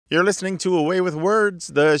You're listening to Away with Words,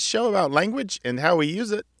 the show about language and how we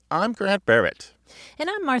use it. I'm Grant Barrett. And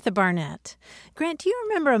I'm Martha Barnett. Grant, do you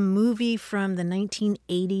remember a movie from the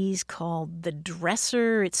 1980s called The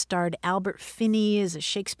Dresser? It starred Albert Finney as a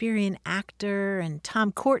Shakespearean actor and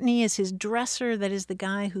Tom Courtenay as his dresser, that is the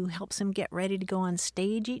guy who helps him get ready to go on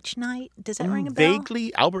stage each night. Does that ring a bell?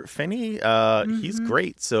 Vaguely, Albert Finney, he's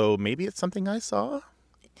great, so maybe it's something I saw?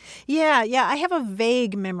 Yeah, I have a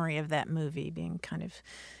vague memory of that movie being kind of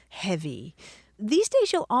heavy. These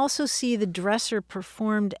days, you'll also see The Dresser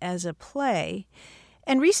performed as a play.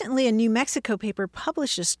 And recently, a New Mexico paper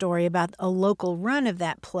published a story about a local run of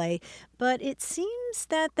that play, but it seems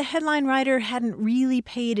that the headline writer hadn't really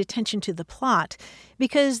paid attention to the plot,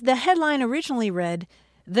 because the headline originally read,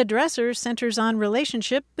 "The Dresser centers on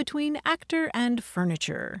relationship between actor and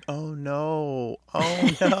furniture." Oh, no.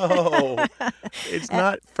 It's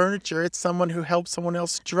not furniture. It's someone who helps someone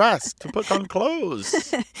else dress to put on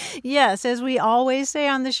clothes. Yes, as we always say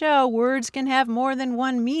on the show, words can have more than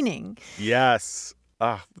one meaning. Yes.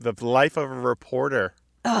 The life of a reporter.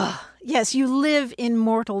 Yes, you live in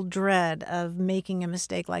mortal dread of making a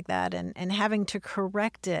mistake like that and having to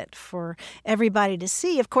correct it for everybody to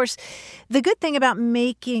see. Of course, the good thing about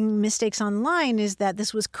making mistakes online is that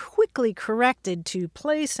this was quickly corrected to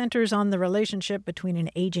play centers on the relationship between an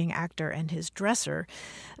aging actor and his dresser.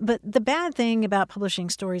 But the bad thing about publishing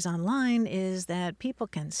stories online is that people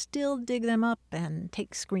can still dig them up and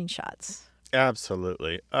take screenshots.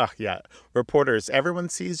 Absolutely. Yeah. Reporters, everyone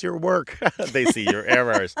sees your work. They see your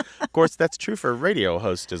errors. Of course, that's true for radio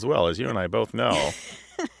hosts as well, as you and I both know.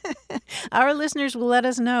 Our listeners will let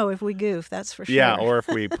us know if we goof, that's for sure. Yeah, or if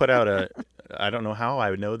we put out I don't know how I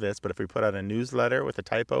would know this, but if we put out a newsletter with a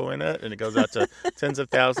typo in it and it goes out to tens of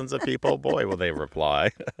thousands of people, boy, will they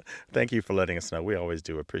reply. Thank you for letting us know. We always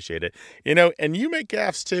do appreciate it. And you make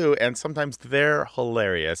gaffes too, and sometimes they're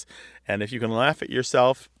hilarious. And if you can laugh at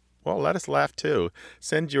yourself, well, let us laugh too.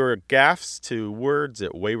 Send your gaffes to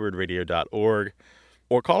words@waywardradio.org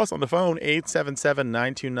or call us on the phone,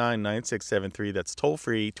 877-929-9673. That's toll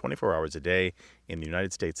free, 24 hours a day in the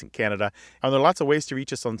United States and Canada. And there are lots of ways to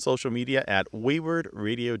reach us on social media at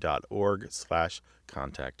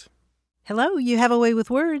waywardradio.org/contact. Hello, you have a way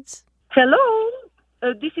with words. Hello,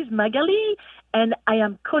 this is Magali, and I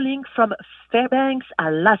am calling from Fairbanks,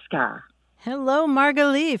 Alaska. Hello,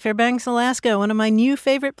 Margalie, Fairbanks, Alaska, one of my new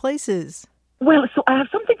favorite places. Well, so I have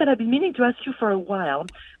something that I've been meaning to ask you for a while.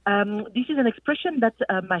 This is an expression that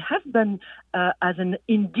my husband, as an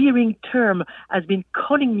endearing term, has been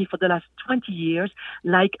calling me for the last 20 years,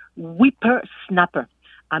 like whippersnapper.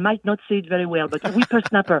 I might not say it very well, but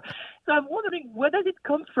whippersnapper. So I'm wondering, where does it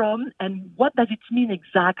come from and what does it mean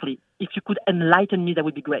exactly? If you could enlighten me, that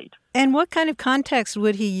would be great. And what kind of context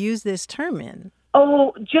would he use this term in?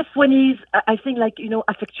 Oh, just when he's, I think,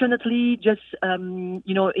 affectionately, just,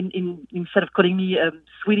 instead of calling me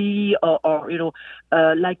sweetie or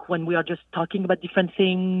like when we are just talking about different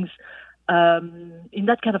things, in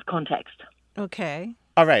that kind of context. Okay.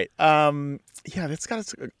 All right. That's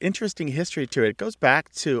got an interesting history to it. It goes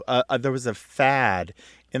back to, there was a fad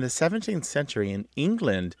in the 17th century in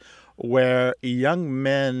England where young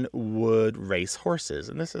men would race horses.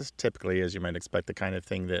 And this is typically, as you might expect, the kind of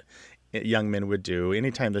thing that young men would do.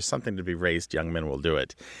 Anytime there's something to be raced, young men will do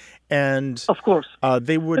it. And of course,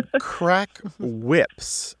 they would crack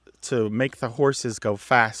whips to make the horses go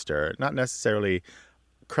faster. Not necessarily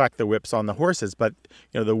crack the whips on the horses, but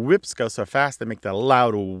the whips go so fast they make the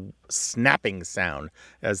loud snapping sound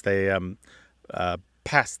as they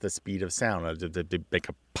pass the speed of sound. They make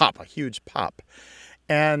a pop, a huge pop.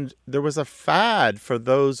 And there was a fad for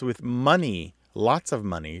those with money, lots of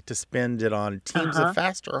money, to spend it on teams of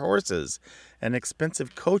faster horses and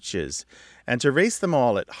expensive coaches and to race them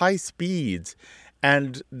all at high speeds.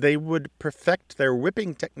 And they would perfect their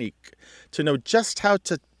whipping technique to know just how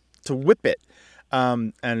to whip it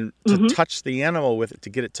and to touch the animal with it to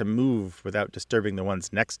get it to move without disturbing the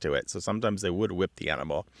ones next to it. So sometimes they would whip the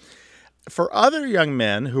animal. For other young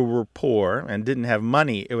men who were poor and didn't have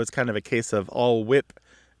money, it was kind of a case of all whip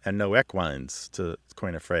and no equines, to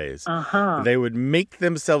coin a phrase. They would make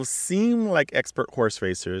themselves seem like expert horse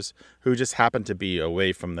racers who just happened to be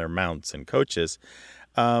away from their mounts and coaches.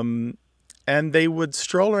 And they would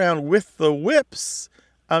stroll around with the whips,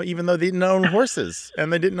 even though they didn't own horses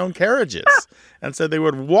and they didn't own carriages. And so they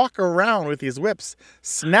would walk around with these whips,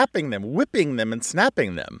 snapping them, whipping them, and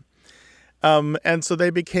snapping them. And so they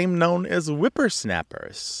became known as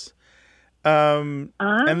whippersnappers. And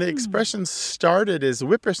the expression started as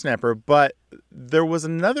whippersnapper, but there was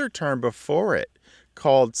another term before it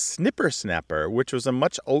called snippersnapper, which was a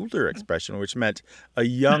much older expression, which meant a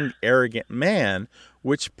young, arrogant man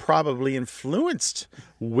which probably influenced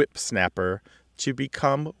whipsnapper to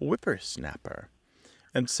become whippersnapper.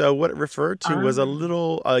 And so what it referred to was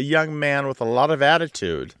a young man with a lot of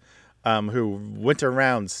attitude who went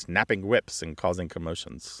around snapping whips and causing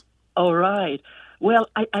commotions. All right. Well,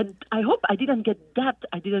 I hope I didn't get that.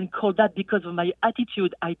 I didn't call that because of my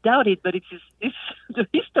attitude. I doubt it, but it's the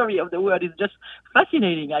history of the word is just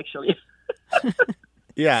fascinating, actually.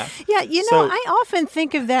 Yeah. Yeah, I often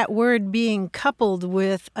think of that word being coupled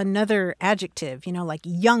with another adjective, like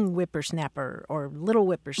young whippersnapper or little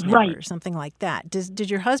whippersnapper Right. or something like that.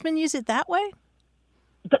 Did your husband use it that way?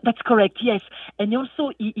 That's correct, yes. And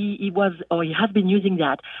also, he has been using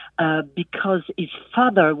that because his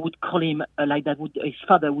father would call him like that. His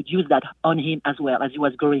father would use that on him as well as he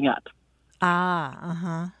was growing up.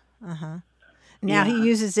 Now he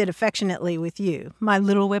uses it affectionately with you, my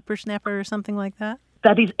little whippersnapper or something like that?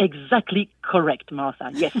 That is exactly correct, Martha,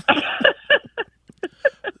 yes.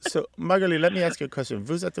 So, Magali, let me ask you a question.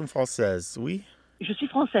 Vous êtes une Française, oui? Je suis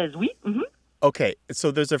française, oui. Mm-hmm. Okay, so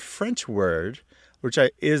there's a French word which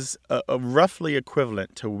is roughly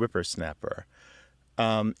equivalent to whippersnapper,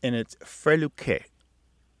 and it's freluquet,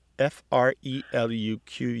 Freluquet,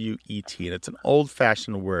 and it's an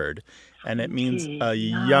old-fashioned word, and it means a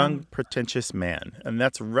young, pretentious man, and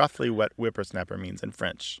that's roughly what whippersnapper means in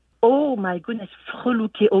French. Oh my goodness,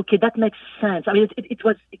 freluquet. Okay, that makes sense. I mean, it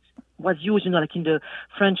was used, like in the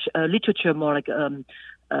French literature more like in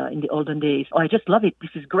the olden days. Oh, I just love it.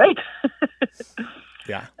 This is great.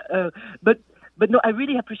 Yeah. But no, I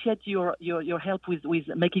really appreciate your help with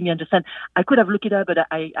making me understand. I could have looked it up, but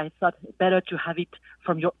I thought better to have it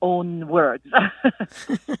from your own words.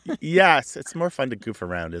 Yes, it's more fun to goof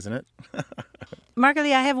around, isn't it?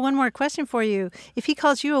 Margali, I have one more question for you. If he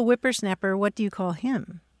calls you a whippersnapper, what do you call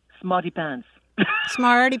him? Smarty pants.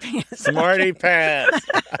 Smarty pants. Smarty pants.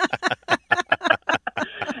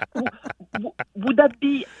 Would that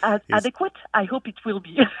be adequate? I hope it will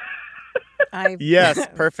be. Yes,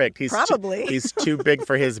 perfect. Probably. He's too big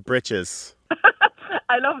for his britches.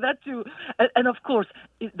 I love that too. And of course,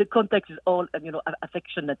 the context is all,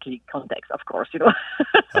 affectionately context, of course,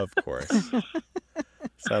 Of course.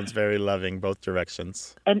 Sounds very loving, both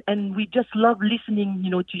directions. And we just love listening,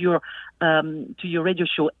 to your radio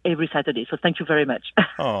show every Saturday. So thank you very much.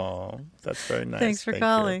 Oh, that's very nice. Thanks for Thank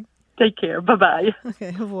calling. Take care. Bye-bye. Okay,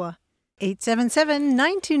 au revoir.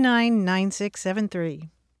 877-929-9673.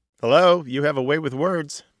 Hello, you have a way with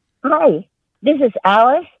words. Hi, this is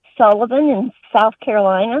Alice Sullivan in South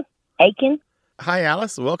Carolina, Aiken. Hi,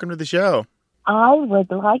 Alice. Welcome to the show. I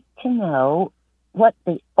would like to know what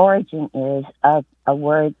the origin is of a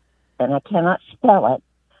word, and I cannot spell it,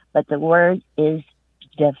 but the word is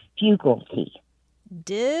diffugalty.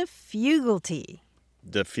 Diffugalty.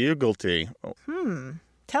 Diffugalty.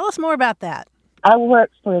 Tell us more about that. I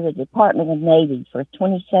worked for the Department of Navy for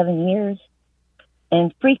 27 years,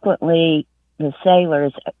 and frequently the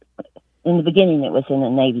sailors, in the beginning it was in a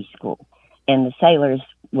Navy school, and the sailors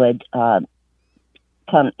would come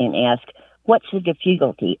and ask, what's the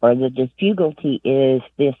diffugalty? Or the diffugalty is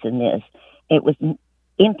this and this. It was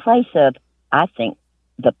in place of, I think,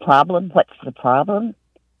 the problem. What's the problem?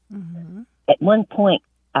 Mm-hmm. At one point,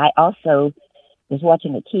 I also was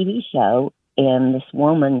watching a TV show, and this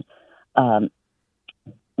woman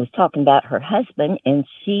was talking about her husband, and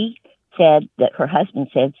she said that her husband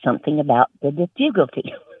said something about the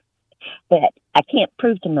diffugalty. But I can't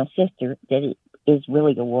prove to my sister that it is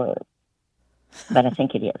really a word. But I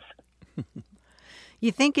think it is.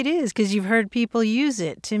 You think it is because you've heard people use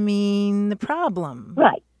it to mean the problem.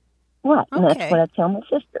 Right. And Okay. that's what I tell my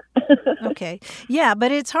sister. Okay. Yeah,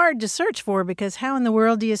 but it's hard to search for because how in the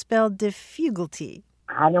world do you spell diffugalty?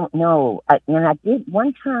 I don't know. And I did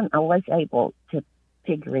one time, I was able to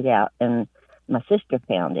figure it out, and my sister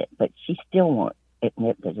found it, but she still won't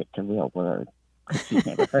admit that it's a real word. She's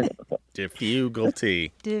never heard it before.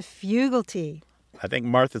 Diffugalty. Diffugalty. I think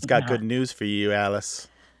Martha's got good news for you, Alice.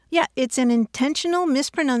 Yeah, it's an intentional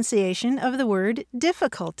mispronunciation of the word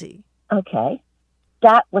difficulty. Okay.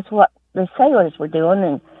 That was what the sailors were doing,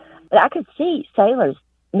 and I could see sailors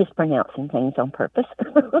mispronouncing things on purpose.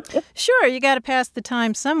 Sure, you got to pass the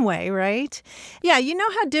time some way, right? Yeah, you know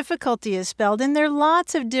how difficulty is spelled, and there are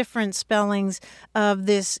lots of different spellings of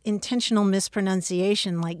this intentional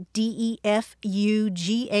mispronunciation, like D-E-F-U-G-A-L-T-Y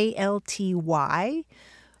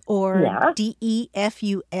or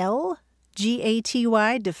D-E-F-U-L.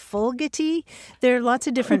 G-A-T-Y, defulgity. There are lots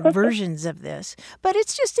of different versions of this. But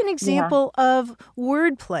it's just an example of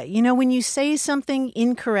wordplay. You know, when you say something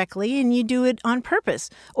incorrectly and you do it on purpose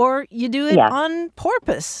or you do it on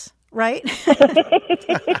porpoise. right?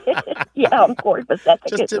 Yeah, of course, but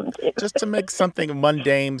that's a Just good one, too. just to make something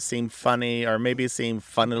mundane seem funny, or maybe seem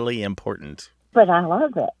funnily important. But I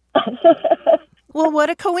love it. Well, what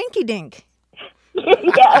a coinky dink.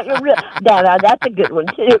 Yeah, that's a good one,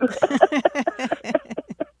 too.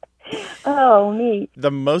 Oh, neat.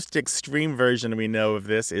 The most extreme version we know of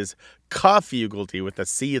this is kafugalty with a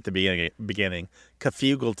C at the beginning.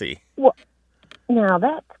 Kafugalty. Now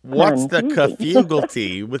that's What's the confusing.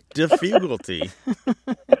 kafugalty with defugalty?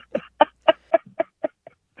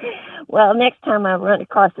 Well, next time I run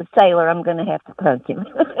across a sailor, I'm going to have to punch him.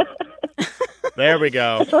 There we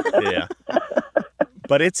go. Yeah.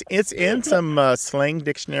 But it's in some slang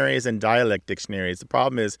dictionaries and dialect dictionaries. The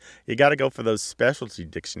problem is you got to go for those specialty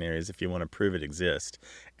dictionaries if you want to prove it exists.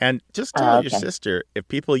 And just tell your sister, if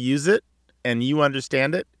people use it and you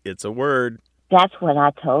understand it, it's a word. That's what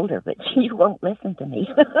I told her, but she won't listen to me.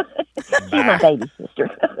 She's my baby sister.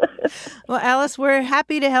 Well, Alice, we're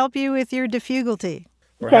happy to help you with your defugalty.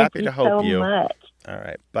 We're Thank happy you to help so you. much. All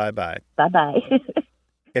right. Bye-bye. Bye-bye.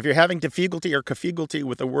 If you're having defugalty or kafugalty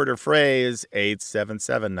with a word or phrase,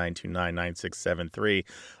 877-929-9673,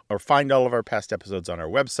 or find all of our past episodes on our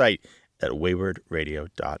website at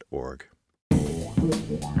waywardradio.org.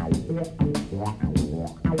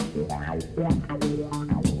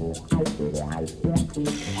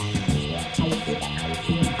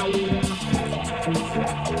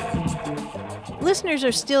 Listeners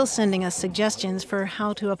are still sending us suggestions for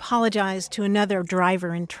how to apologize to another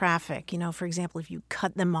driver in traffic. You know, for example, if you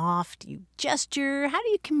cut them off, do you gesture? How do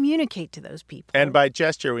you communicate to those people? And by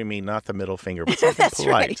gesture, we mean not the middle finger, but something That's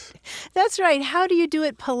polite. right. That's right. How do you do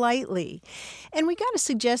it politely? And we got a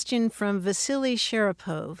suggestion from Vasily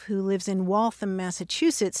Sharapov, who lives in Waltham,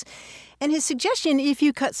 Massachusetts. And his suggestion, if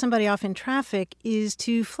you cut somebody off in traffic, is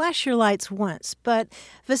to flash your lights once. But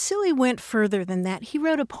Vasily went further than that. He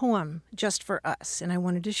wrote a poem just for us, and I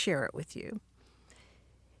wanted to share it with you.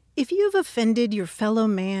 If you've offended your fellow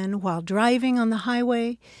man while driving on the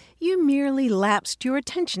highway, you merely lapsed your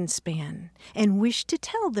attention span and wish to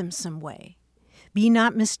tell them some way. Be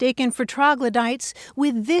not mistaken for troglodytes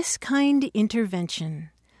with this kind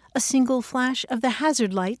intervention. A single flash of the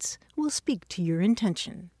hazard lights will speak to your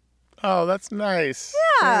intention. Oh, that's nice.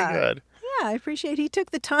 Yeah. Very good. Yeah, I appreciate he took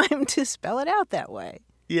the time to spell it out that way.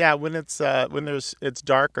 Yeah, when it's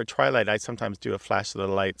dark or twilight, I sometimes do a flash of the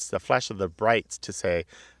lights, the flash of the brights to say,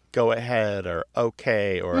 go ahead or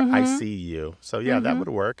okay or I see you. So yeah, that would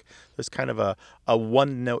work. There's kind of a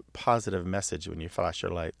one-note positive message when you flash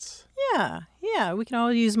your lights. Yeah, we can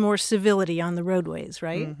all use more civility on the roadways,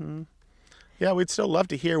 right? Mm-hmm. Yeah, we'd still love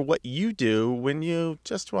to hear what you do when you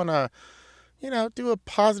just want to, do a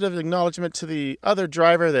positive acknowledgement to the other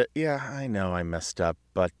driver that, yeah, I know I messed up,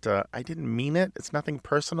 but I didn't mean it. It's nothing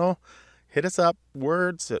personal. Hit us up,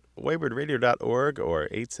 words at waywardradio.org or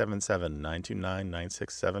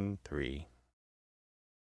 877-929-9673.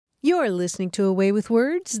 You're listening to Away with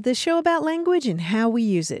Words, the show about language and how we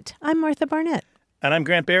use it. I'm Martha Barnett. And I'm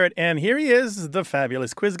Grant Barrett, and here he is, the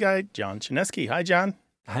fabulous quiz guy, John Chinesky. Hi, John.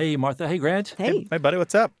 Hey, Martha. Hey, Grant. Hey. Hey, buddy,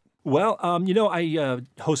 what's up? Well, I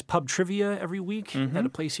host pub trivia every week at a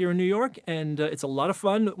place here in New York, and it's a lot of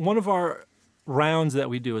fun. One of our rounds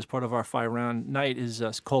that we do as part of our 5-round night is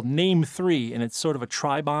called Name 3, and it's sort of a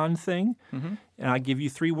tri-bond thing. And I give you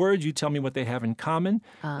 3 words. You tell me what they have in common.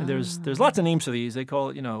 And there's lots of names for these. They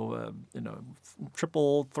call it,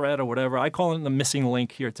 triple threat or whatever. I call it the missing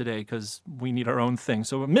link here today because we need our own thing.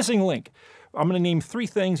 So a missing link. I'm going to name 3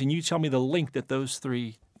 things, and you tell me the link that those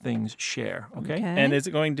 3 things share, okay? And is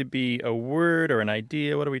it going to be a word or an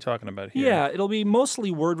idea? What are we talking about here? Yeah, it'll be mostly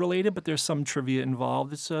word-related, but there's some trivia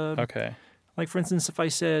involved. It's Okay. Like, for instance, if I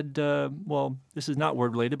said, this is not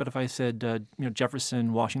word-related, but if I said,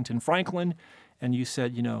 Jefferson, Washington, Franklin, and you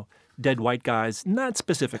said, dead white guys, not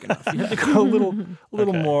specific enough. You have to go a little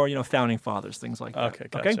Okay. more, founding fathers, things like that. Okay,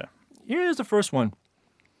 gotcha. Here's the first one.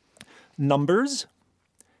 Numbers,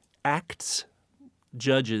 acts,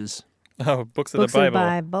 judges. Oh, books of Books the of the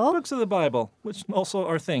Bible. Bible. Books of the Bible, which also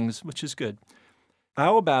are things, which is good.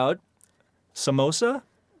 How about samosa,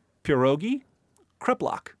 pierogi,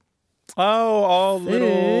 kreplach? Oh, all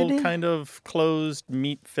little Food. kind of closed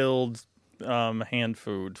meat-filled hand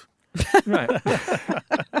food. Right.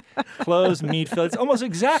 Closed meat filled. It's almost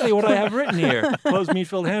exactly what I have written here. Closed meat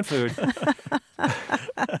filled hand food.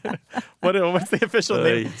 What's the official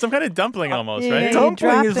name? Some kind of dumpling almost, yeah, right? you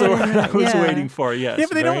Dumpling is the dropped word it. I was Yeah. waiting for, yes. Yeah,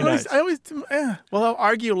 but they Very don't always. nice. I always. Well, I'll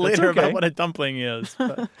argue later okay. about what a dumpling is.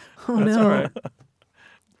 But Oh, That's no. all right.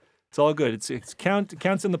 It's all good. It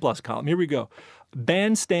counts in the plus column. Here we go.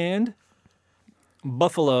 Bandstand,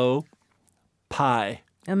 buffalo, pie.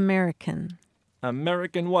 American.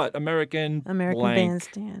 American what? American blank.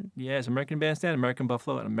 Bandstand. Yes, American Bandstand, American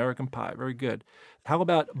Buffalo, and American Pie. Very good. How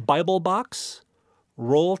about Bible box,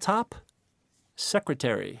 roll top,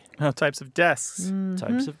 secretary? Oh, types of desks.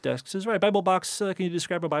 Types of desks is right. Bible box, can you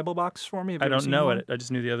describe a Bible box for me? Have you I ever don't seen know one? it. I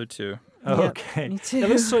just knew the other two. Oh, Yep, okay. me too. Yeah,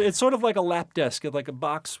 it's sort of like a lap desk, like a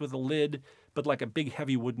box with a lid, but like a big,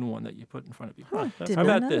 heavy wooden one that you put in front of you. Did How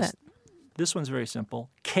not about know this? that. This one's very simple.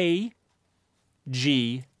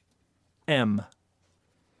 KGM.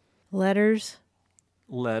 Letters,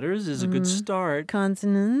 Letters is a good start.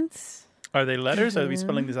 consonants. Are they letters or are we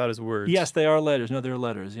spelling these out as words? Yes, they are letters. No, they're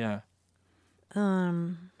letters, yeah.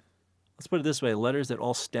 Um, Let's put it this way, letters that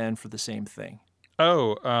all stand for the same thing.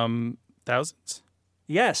 Oh, thousands?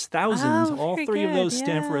 Yes, thousands. Oh, all very three of those good,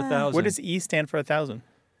 stand for yeah. 1,000. What does E stand for 1,000?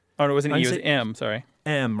 Oh, no, it wasn't E, it was M. Sorry.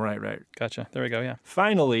 M, right. Gotcha. There we go, yeah.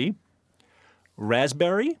 Finally,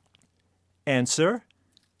 raspberry, answer,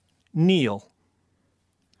 Neil.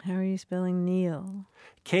 how are you spelling Neil?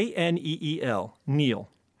 Kneel, Neil.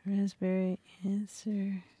 Raspberry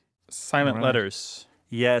answer. Silent Right. letters.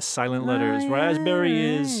 Yes, silent letters. Oh, yeah, Raspberry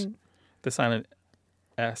is right. The silent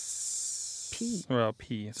S. P. Well,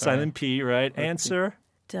 P. Sorry. silent P, right? Answer,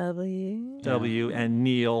 W. W, and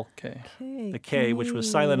Neil, Okay. K. the K, which was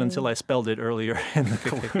silent until I spelled it earlier in the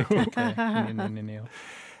clue. Okay.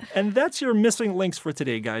 And that's your missing links for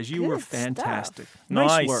today, guys. You were Good stuff. fantastic. Nice.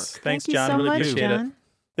 Nice work. Thanks, Thank you John. so Really much, appreciate it. John.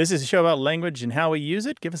 This is a show about language and how we use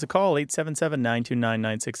it. Give us a call,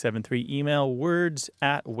 877-929-9673. Email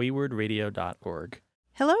words@waywardradio.org.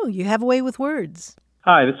 Hello, you have a way with words.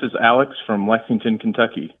 Hi, this is Alex from Lexington,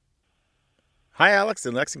 Kentucky. Hi, Alex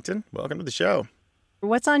in Lexington. Welcome to the show.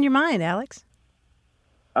 What's on your mind, Alex?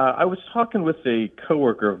 I was talking with a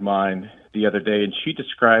coworker of mine the other day, and she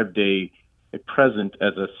described a present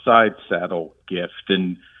as a side saddle gift.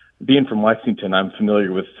 And being from Lexington, I'm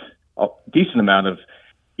familiar with a decent amount of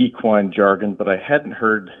equine jargon, but I hadn't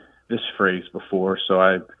heard this phrase before, so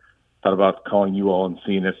I thought about calling you all and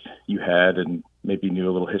seeing if you had and maybe knew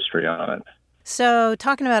a little history on it. So,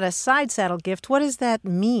 talking about a side saddle gift, what does that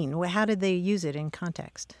mean? How did they use it in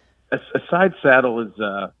context? A side saddle is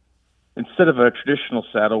instead of a traditional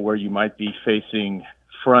saddle where you might be facing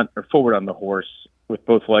front or forward on the horse with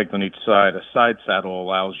both legs on each side, a side saddle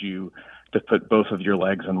allows you to put both of your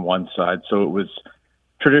legs on one side. So it was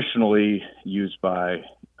traditionally used by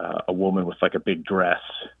a woman with like a big dress.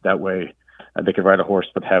 That way they could ride a horse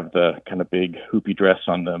but have the kind of big hoopy dress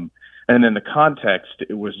on them. And in the context,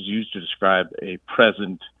 it was used to describe a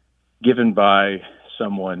present given by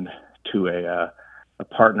someone to a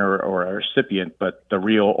partner or a recipient, but the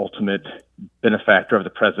real ultimate benefactor of the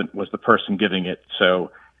present was the person giving it. So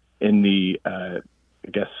in the, I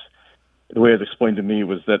guess, the way it was explained to me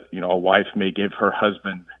was that, a wife may give her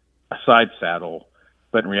husband a side saddle,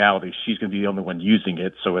 but in reality, she's going to be the only one using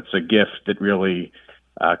it. So it's a gift that really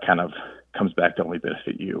kind of comes back to only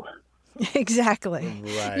benefit you. Exactly.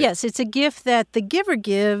 Right. Yes, it's a gift that the giver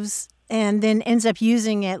gives and then ends up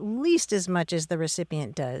using at least as much as the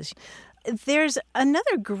recipient does. There's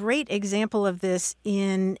another great example of this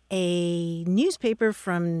in a newspaper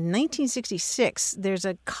from 1966. There's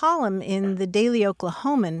a column in the Daily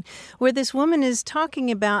Oklahoman where this woman is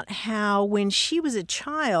talking about how when she was a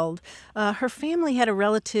child, her family had a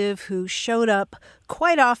relative who showed up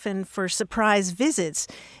quite often for surprise visits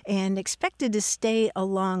and expected to stay a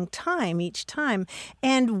long time each time.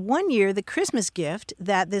 And one year, the Christmas gift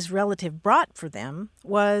that this relative brought for them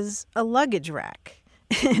was a luggage rack.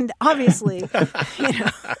 And obviously,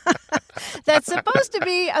 that's supposed to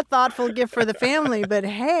be a thoughtful gift for the family. But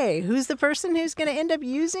hey, who's the person who's going to end up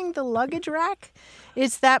using the luggage rack?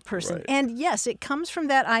 It's that person. Right. And yes, it comes from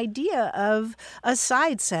that idea of a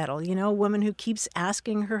side saddle. A woman who keeps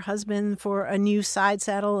asking her husband for a new side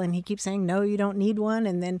saddle and he keeps saying, no, you don't need one.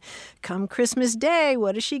 And then come Christmas Day,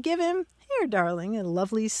 what does she give him? Here, darling, a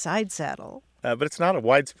lovely side saddle. But it's not a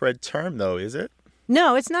widespread term, though, is it?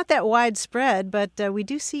 No, it's not that widespread, but we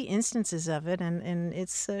do see instances of it, and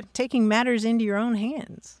it's taking matters into your own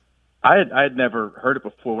hands. I had never heard it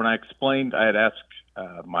before. When I explained, I had asked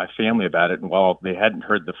my family about it, and while they hadn't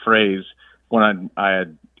heard the phrase, when I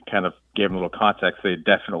had kind of gave them a little context, they had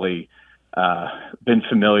definitely been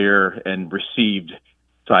familiar and received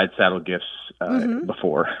side saddle gifts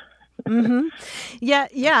before. Mm-hmm. Yeah.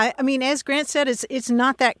 I mean, as Grant said, it's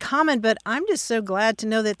not that common, but I'm just so glad to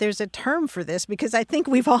know that there's a term for this because I think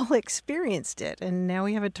we've all experienced it, and now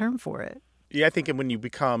we have a term for it. Yeah, I think when you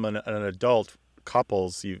become an adult,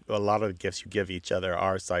 couples, a lot of gifts you give each other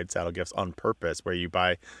are side saddle gifts on purpose, where you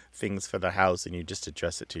buy things for the house and you just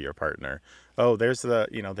address it to your partner. Oh, there's the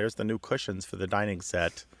new cushions for the dining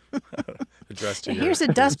set. Addressed to Here's your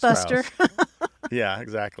a dustbuster. spouse. Yeah,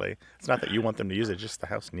 exactly. It's not that you want them to use it, just the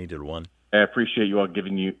house needed one. I appreciate you all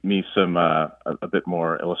giving me some a bit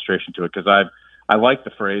more illustration to it, because I like the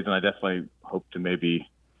phrase, and I definitely hope to maybe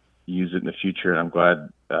use it in the future. And I'm glad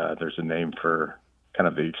there's a name for kind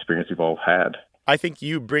of the experience we've all had. I think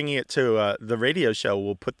you bringing it to the radio show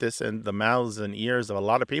will put this in the mouths and ears of a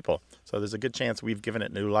lot of people. So there's a good chance we've given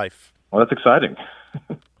it new life. Well, that's exciting.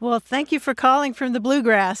 Well, thank you for calling from the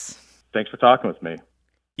Bluegrass. Thanks for talking with me.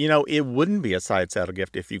 You know, it wouldn't be a side saddle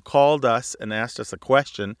gift if you called us and asked us a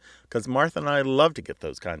question, because Martha and I love to get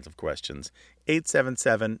those kinds of questions.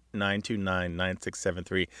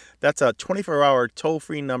 877-929-9673. That's a 24-hour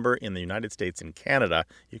toll-free number in the United States and Canada.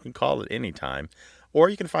 You can call at any time. Or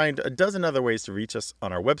you can find a dozen other ways to reach us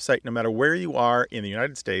on our website, no matter where you are in the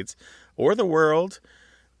United States or the world.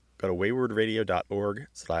 Go to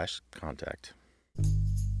waywardradio.org/contact.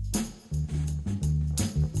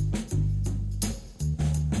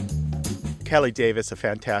 Kelly Davis, a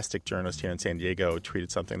fantastic journalist here in San Diego,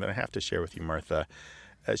 tweeted something that I have to share with you, Martha.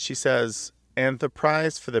 She says, and the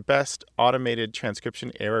prize for the best automated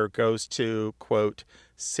transcription error goes to, quote,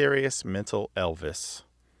 Serious Mental Elvis.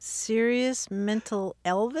 Serious Mental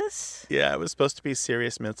Elvis? Yeah, it was supposed to be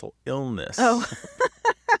serious mental illness. Oh.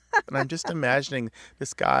 And I'm just imagining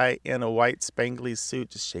this guy in a white spangly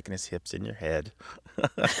suit just shaking his hips in your head.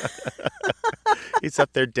 He's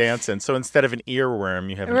up there dancing. So instead of an earworm,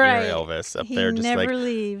 you have an ear Elvis up there. Just He never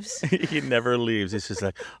leaves. He never leaves. It's just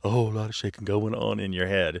like, oh, a lot of shaking going on in your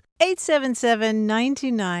head.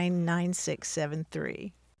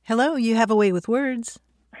 877-929-9673. Hello, you have a way with words.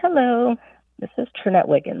 Hello, this is Trinette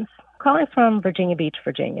Wiggins, calling from Virginia Beach,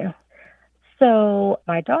 Virginia. So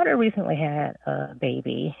my daughter recently had a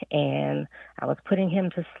baby, and I was putting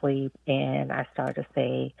him to sleep, and I started to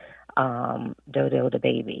say, Dodo the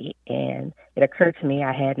baby. And it occurred to me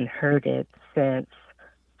I hadn't heard it since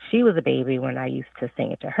she was a baby when I used to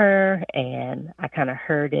sing it to her, and I kind of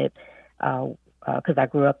heard it because I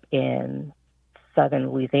grew up in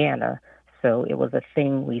southern Louisiana, so it was a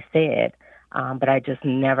thing we said, but I just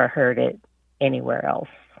never heard it anywhere else.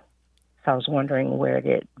 So I was wondering, where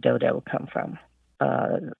did Dodo come from?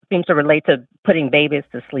 Seems to relate to putting babies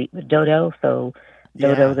to sleep with Dodo. So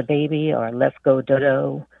Dodo the baby, or Let's Go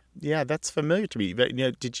Dodo. Yeah, that's familiar to me. But,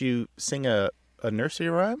 did you sing a nursery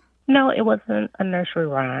rhyme? No, it wasn't a nursery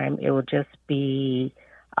rhyme. It would just be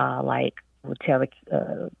like, we'll tell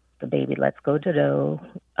the baby, Let's Go Dodo,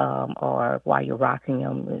 or while you're rocking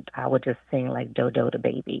him, I would just sing like Dodo the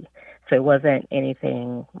baby. So it wasn't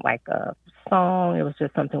anything like a song. It was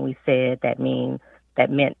just something we said that meant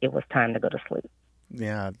it was time to go to sleep.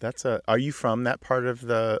 Yeah, are you from that part of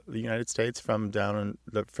the United States, from down in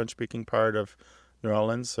the French-speaking part of New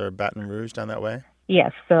Orleans or Baton Rouge, down that way?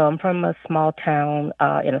 Yes, so I'm from a small town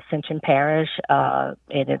in Ascension Parish, and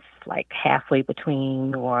it's like halfway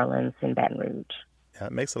between New Orleans and Baton Rouge. Yeah,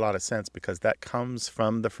 it makes a lot of sense because that comes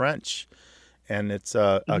from the French, and it's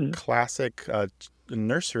a classic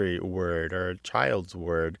nursery word or a child's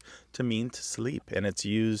word to mean to sleep, and it's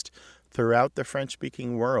used throughout the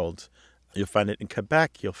French-speaking world. You'll find it in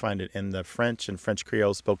Quebec. You'll find it in the French and French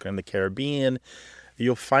Creole spoken in the Caribbean.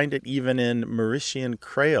 You'll find it even in Mauritian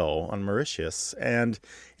Creole on Mauritius, and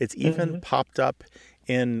it's even popped up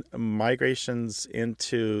in migrations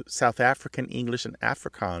into South African English and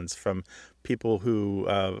Afrikaans from people who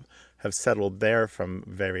have settled there from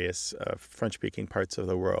various French-speaking parts of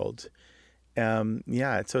the world. So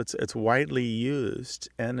it's widely used,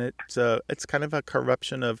 and it's kind of a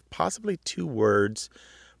corruption of possibly two words,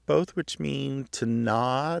 both which mean to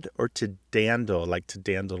nod or to dandle, like to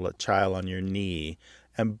dandle a child on your knee,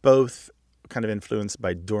 and both kind of influenced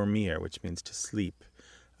by dormir, which means to sleep.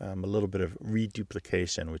 A little bit of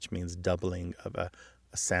reduplication, which means doubling of a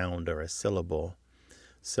sound or a syllable.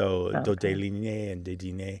 So dodeline and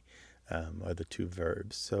dedine are the two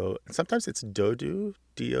verbs. So sometimes it's dodu,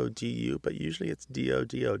 D-O-D-U, but usually it's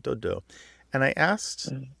D-O-D-O, dodo. And I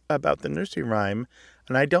asked about the nursery rhyme,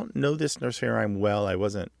 and I don't know this nursery rhyme well. I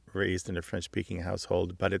wasn't raised in a French-speaking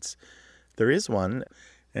household, but there is one,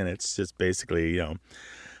 and it's just basically,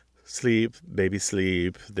 sleep, baby,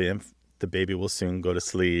 sleep. The baby will soon go to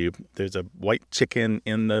sleep. There's a white chicken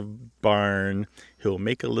in the barn. He'll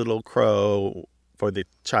make a little crow for the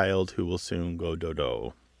child who will soon go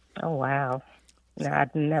dodo. Oh, wow. No,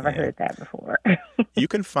 I've never heard that before. You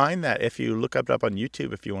can find that if you look it up on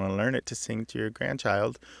YouTube, if you want to learn it to sing to your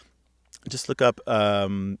grandchild. Just look up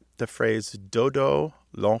the phrase dodo,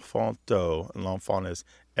 l'enfant do. L'enfant is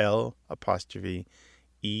L''ENFANT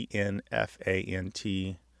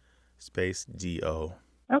space D-O.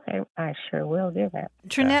 Okay, I sure will do that.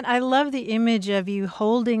 Trinette, I love the image of you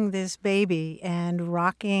holding this baby and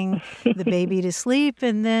rocking the baby to sleep,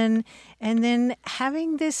 and then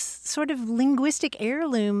having this sort of linguistic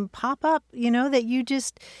heirloom pop up,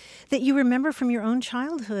 that you remember from your own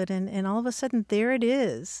childhood, and all of a sudden there it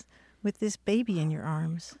is with this baby in your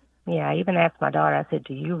arms. Yeah, I even asked my daughter, I said,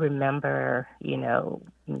 do you remember, me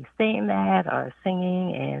saying that or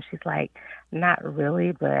singing? And she's like, not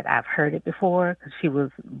really, but I've heard it before, because she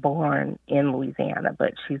was born in Louisiana,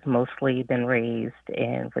 but she's mostly been raised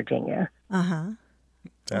in Virginia. Uh-huh.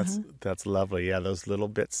 That's lovely. Yeah, those little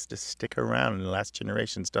bits just stick around in the last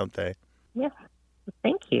generations, don't they? Yeah,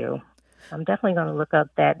 thank you. I'm definitely going to look up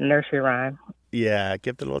that nursery rhyme. Yeah,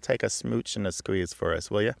 give the little take a smooch and a squeeze for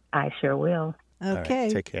us, will you? I sure will. Okay. All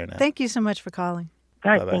right, take care now. Thank you so much for calling.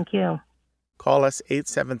 All right, Bye-bye. thank you. Call us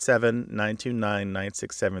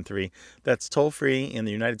 877-929-9673. That's toll-free in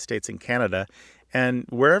the United States and Canada. And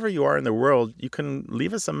wherever you are in the world, you can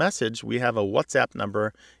leave us a message. We have a WhatsApp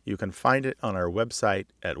number. You can find it on our website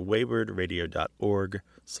at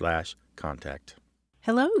waywardradio.org/contact.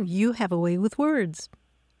 Hello, you have a way with words.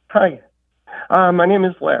 Hi, my name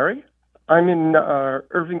is Larry. I'm in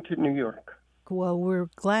Irvington, New York. Well, we're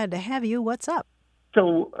glad to have you. What's up?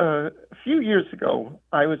 So a few years ago,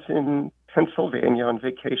 I was in Pennsylvania on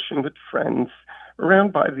vacation with friends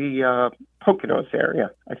around by the Poconos area,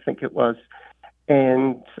 I think it was,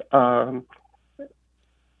 and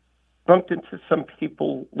bumped into some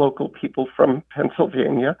people, local people from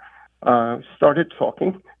Pennsylvania, started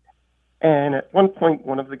talking. And at one point,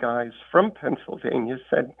 one of the guys from Pennsylvania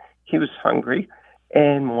said he was hungry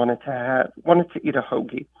and wanted to eat a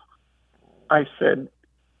hoagie. I said,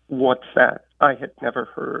 "What's that?" I had never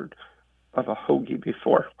heard of a hoagie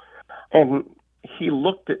before. And he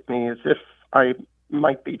looked at me as if I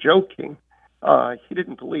might be joking. He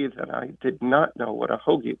didn't believe that I did not know what a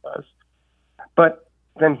hoagie was. But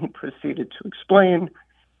then he proceeded to explain.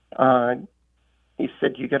 He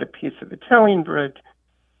said, you get a piece of Italian bread,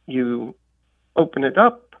 you open it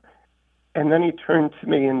up, and then he turned to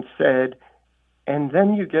me and said, and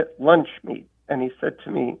then you get lunch meat. And he said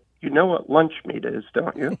to me, you know what lunch meat is,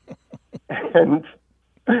 don't you?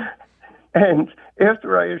 And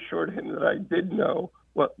after I assured him that I did know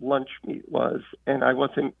what lunch meat was, and I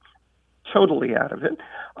wasn't totally out of it,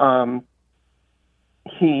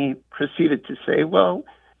 he proceeded to say, well,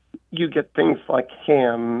 you get things like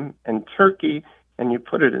ham and turkey, and you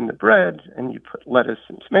put it in the bread, and you put lettuce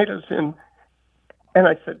and tomatoes in. And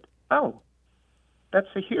I said, oh,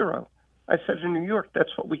 that's a hero. I said, in New York,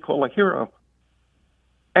 that's what we call a hero.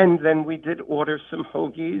 And then we did order some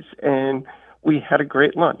hoagies, and we had a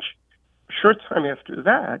great lunch. A short time after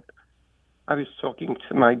that, I was talking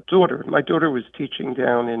to my daughter. My daughter was teaching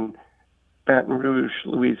down in Baton Rouge,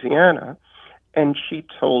 Louisiana, and she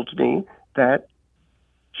told me that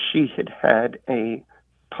she had had a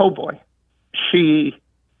po' boy. She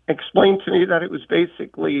explained to me that it was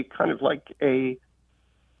basically kind of like a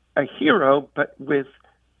hero, but with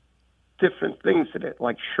different things in it,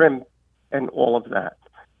 like shrimp and all of that.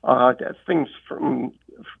 Things from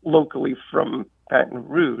locally from Baton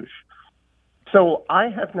Rouge. So I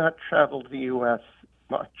have not traveled the U.S.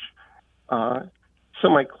 much. So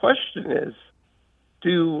my question is,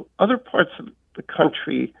 do other parts of the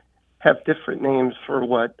country have different names for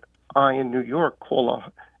what I in New York call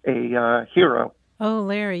a hero? Oh,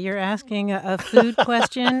 Larry, you're asking a food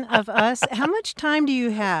question of us. How much time do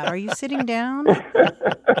you have? Are you sitting down?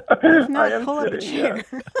 If not, pull up a chair.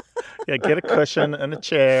 Yeah, get a cushion and a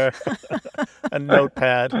chair, a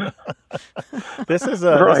notepad. This is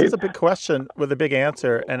a big question with a big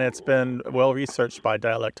answer, and it's been well researched by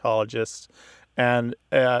dialectologists, and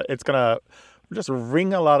it's going to just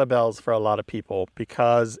ring a lot of bells for a lot of people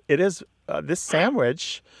because it is this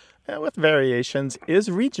sandwich, with variations,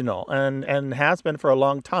 is regional and has been for a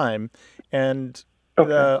long time. And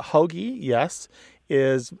the hoagie, yes,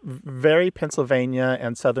 is very Pennsylvania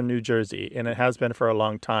and southern New Jersey, and it has been for a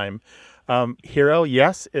long time. Hero,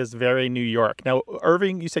 yes, is very New York. Now,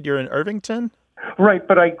 Irving, you said you're in Irvington? Right,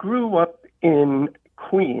 but I grew up in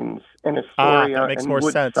Queens, in Astoria, that makes and more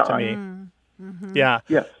Woodside. sense to me. Mm-hmm. Yeah.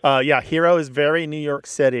 Yes. Hero is very New York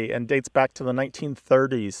City and dates back to the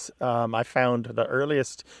 1930s. I found the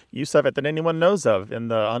earliest use of it that anyone knows of in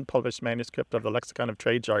the unpublished manuscript of the Lexicon of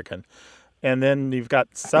Trade Jargon. And then you've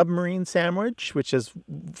got submarine sandwich, which is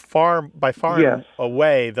by far Yes.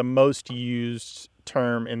 away the most used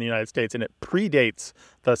term in the United States, and it predates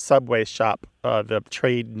the Subway shop, the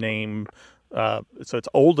trade name. So it's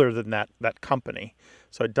older than that company.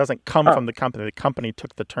 So it doesn't come from the company. The company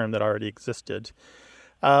took the term that already existed.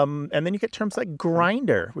 And then you get terms like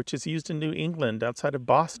grinder, which is used in New England outside of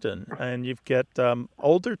Boston. And you get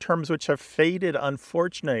older terms which have faded,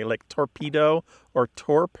 unfortunately, like torpedo or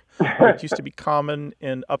torp, which used to be common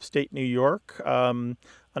in upstate New York.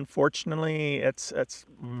 Unfortunately, it's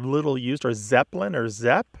little used, or zeppelin or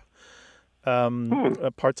zepp.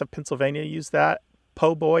 Parts of Pennsylvania use that.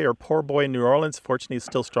 Po' boy or poor boy in New Orleans, fortunately, is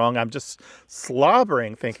still strong. I'm just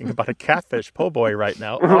slobbering thinking about a catfish po' boy right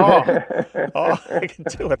now. Oh, I can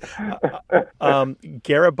do it.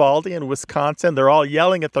 Garibaldi in Wisconsin, they're all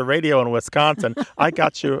yelling at the radio in Wisconsin. I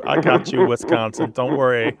got you, Wisconsin. Don't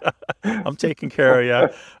worry. I'm taking care of you.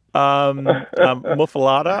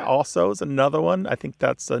 Muffalata also is another one. I think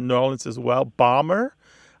that's New Orleans as well. Bomber.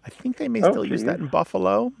 I think they may still use that in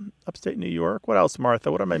Buffalo, upstate New York. What else,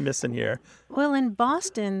 Martha? What am I missing here? Well, in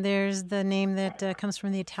Boston, there's the name that comes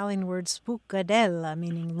from the Italian word spookadella,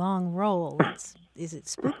 meaning long roll. Is it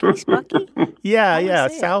spooky, spucky? Yeah.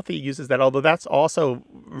 Southie uses that, although that's also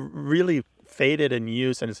really faded in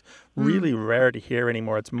use and is really rare to hear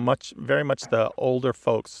anymore. It's very much the older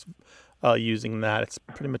folks using that. It's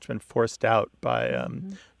pretty much been forced out by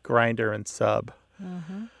grinder and sub.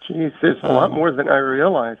 Geez, there's a lot more than I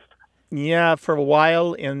realized. Yeah, for a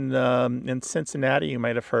while in Cincinnati, you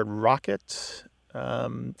might have heard rocket,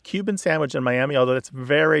 Cuban sandwich in Miami, although it's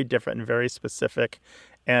very different and very specific,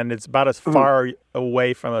 and it's about as far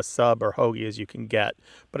away from a sub or hoagie as you can get,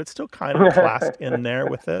 but it's still kind of classed in there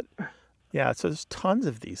with it. Yeah, so there's tons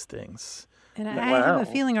of these things. And I have a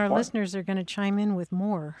feeling our listeners are going to chime in with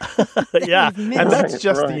more. Yeah, and that's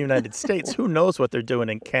just the United States. Who knows what they're doing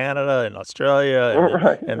in Canada and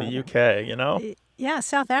Australia and the UK, you know? Yeah,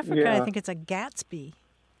 South Africa, I think it's a Gatsby.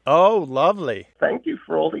 Oh, lovely. Thank you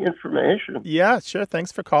for all the information. Yeah, sure.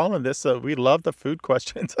 Thanks for calling this. We love the food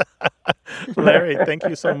questions. Larry, thank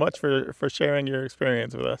you so much for sharing your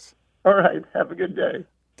experience with us. All right. Have a good day.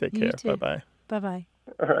 Take care. Bye-bye. Bye-bye.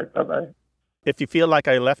 All right. Bye-bye. If you feel like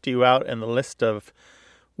I left you out in the list of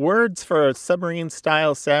words for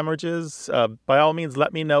submarine-style sandwiches, by all means,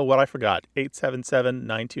 let me know what I forgot.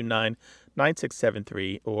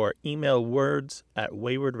 877-929-9673 or email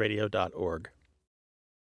words@waywardradio.org.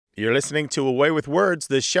 You're listening to A Way with Words,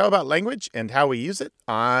 the show about language and how we use it.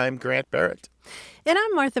 I'm Grant Barrett. And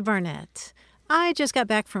I'm Martha Barnett. I just got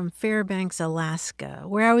back from Fairbanks, Alaska,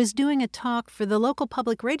 where I was doing a talk for the local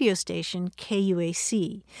public radio station,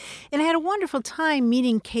 KUAC. And I had a wonderful time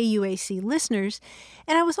meeting KUAC listeners,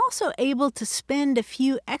 and I was also able to spend a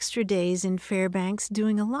few extra days in Fairbanks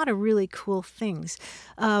doing a lot of really cool things.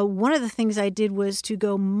 One of the things I did was to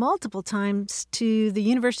go multiple times to the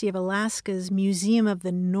University of Alaska's Museum of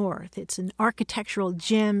the North. It's an architectural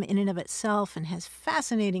gem in and of itself and has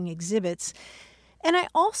fascinating exhibits. And I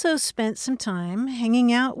also spent some time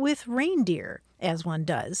hanging out with reindeer, as one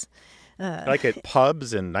does. Like at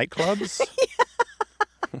pubs and nightclubs?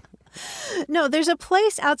 No, there's a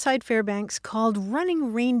place outside Fairbanks called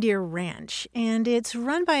Running Reindeer Ranch, and it's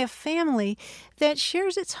run by a family that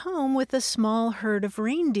shares its home with a small herd of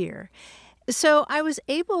reindeer. So I was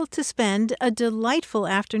able to spend a delightful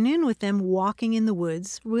afternoon with them walking in the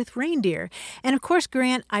woods with reindeer. And of course,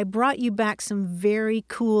 Grant, I brought you back some very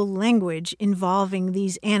cool language involving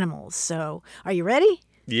these animals. So are you ready?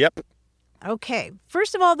 Yep. Okay.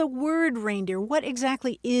 First of all, the word reindeer. What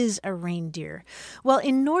exactly is a reindeer? Well,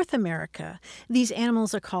 in North America, these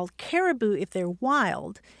animals are called caribou if they're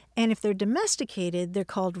wild, and if they're domesticated, they're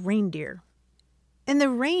called reindeer. And the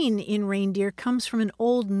rein in reindeer comes from an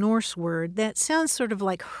Old Norse word that sounds sort of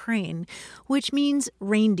like hrein, which means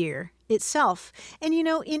reindeer itself. And you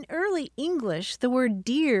know, in early English, the word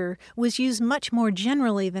deer was used much more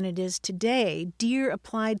generally than it is today. Deer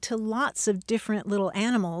applied to lots of different little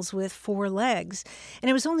animals with four legs. And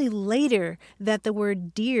it was only later that the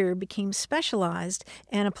word deer became specialized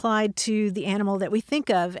and applied to the animal that we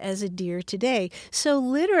think of as a deer today. So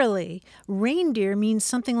literally, reindeer means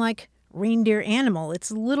something like reindeer animal.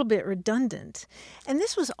 It's a little bit redundant. And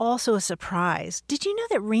this was also a surprise. Did you know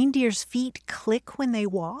that reindeer's feet click when they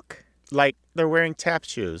walk? Like they're wearing tap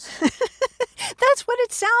shoes. That's what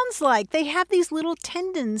it sounds like. They have these little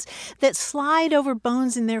tendons that slide over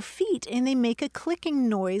bones in their feet, and they make a clicking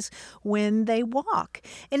noise when they walk.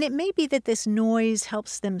 And it may be that this noise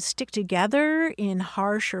helps them stick together in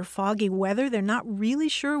harsh or foggy weather. They're not really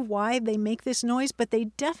sure why they make this noise, but they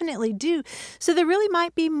definitely do. So there really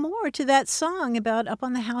might be more to that song about up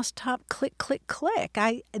on the housetop, click, click, click.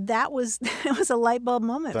 That was a light bulb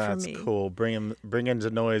moment for me. That's cool. Bring in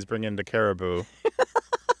the noise, bring in the caribou.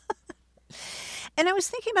 And I was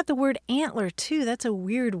thinking about the word antler, too. That's a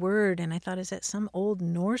weird word. And I thought, is that some old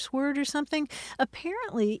Norse word or something?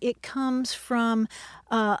 Apparently, it comes from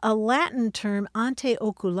a Latin term, ante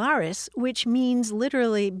ocularis, which means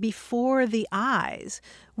literally before the eyes,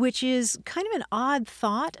 which is kind of an odd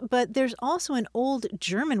thought. But there's also an old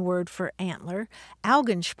German word for antler,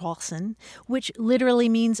 Augensprossen, which literally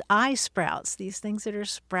means eye sprouts, these things that are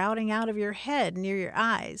sprouting out of your head near your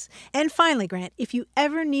eyes. And finally, Grant, if you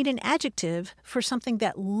ever need an adjective for something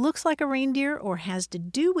that looks like a reindeer or has to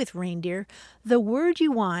do with reindeer, the word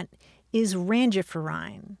you want is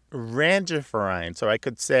rangiferine. Rangiferine. So I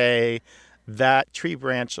could say that tree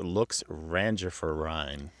branch looks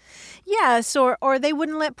rangiferine. Yes, or they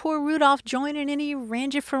wouldn't let poor Rudolph join in any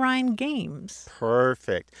rangiferine games.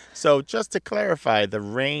 Perfect. So just to clarify, the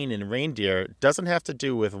rein in reindeer doesn't have to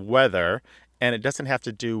do with weather, and it doesn't have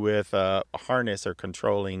to do with a harness or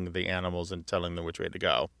controlling the animals and telling them which way to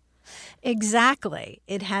go. Exactly.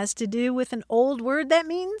 It has to do with an old word that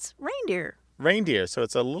means reindeer. Reindeer. So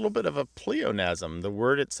it's a little bit of a pleonasm. The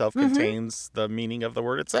word itself contains the meaning of the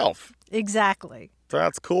word itself. Exactly.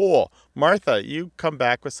 That's cool. Martha, you come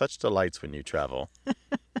back with such delights when you travel.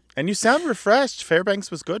 And you sound refreshed.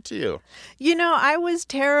 Fairbanks was good to you. You know, I was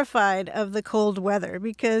terrified of the cold weather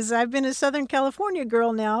because I've been a Southern California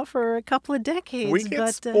girl now for a couple of decades. We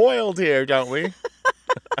get spoiled here, don't we?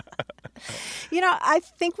 You know, I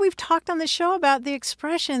think we've talked on the show about the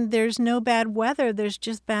expression, there's no bad weather, there's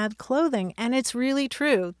just bad clothing. And it's really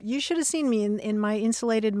true. You should have seen me in my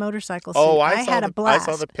insulated motorcycle suit. I had a blast.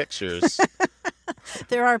 I saw the pictures.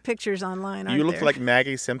 There are pictures online, aren't there? You looked like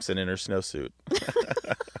Maggie Simpson in her snowsuit.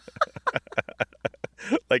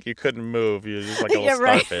 Like you couldn't move. You were just like a little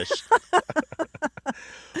starfish.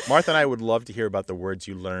 Martha and I would love to hear about the words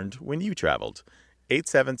you learned when you traveled.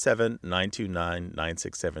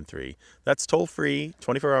 877-929-9673. That's toll-free,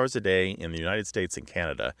 24 hours a day in the United States and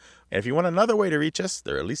Canada. And if you want another way to reach us,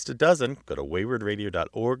 there are at least a dozen. Go to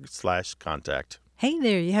waywardradio.org/contact. Hey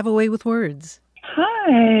there, you have a way with words.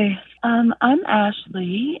 Hi, I'm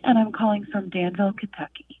Ashley, and I'm calling from Danville,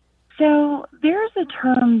 Kentucky. So there's a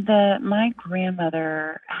term that my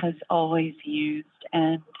grandmother has always used,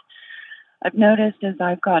 and I've noticed as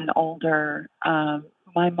I've gotten older,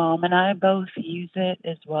 my mom and I both use it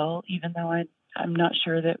as well, even though I'm not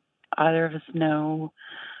sure that either of us know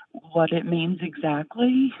what it means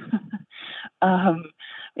exactly.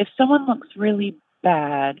 If someone looks really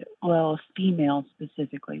bad, well, a female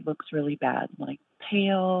specifically looks really bad, like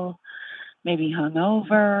pale, maybe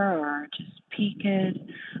hungover, or just peaked,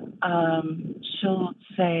 she'll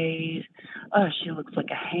say, "Oh, she looks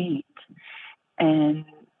like a haint."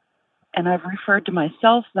 And I've referred to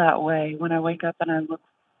myself that way when I wake up and I look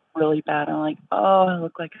really bad. I'm like, "Oh, I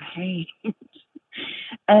look like a haint."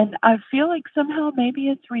 And I feel like somehow maybe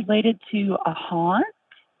it's related to a haunt.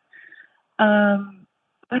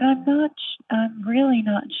 But I'm really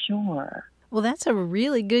not sure. Well, that's a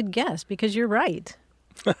really good guess because you're right.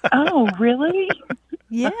 Oh, really?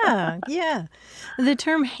 Yeah. The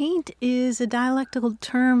term haint is a dialectical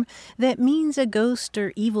term that means a ghost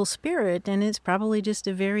or evil spirit, and it's probably just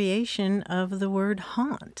a variation of the word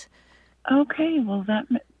haunt. Okay, well, that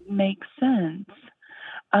makes sense.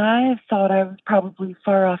 I thought I was probably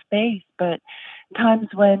far off base, but times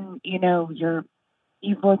when, you've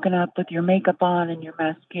woken up with your makeup on and your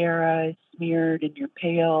mascara is smeared and you're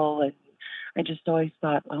pale, and I just always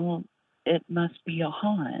thought, well, it must be a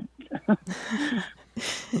haunt.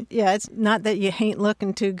 Yeah, it's not that you ain't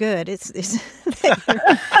looking too good. It's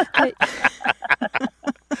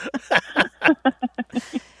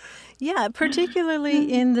yeah,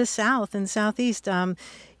 particularly in the South and Southeast,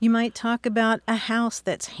 you might talk about a house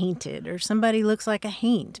that's haunted, or somebody looks like a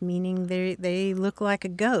haint, meaning they look like a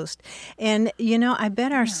ghost. And, I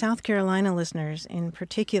bet our South Carolina listeners in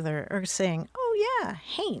particular are saying, oh, yeah,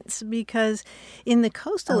 haints, because in the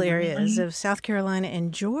coastal areas of South Carolina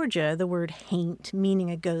and Georgia, the word haint, meaning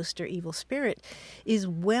a ghost or evil spirit, is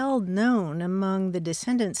well known among the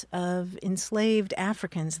descendants of enslaved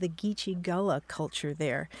Africans, the Geechee Gullah culture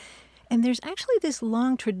there. And there's actually this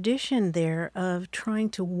long tradition there of trying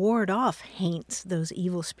to ward off haints, those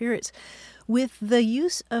evil spirits, with the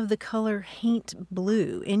use of the color haint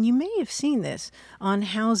blue. And you may have seen this on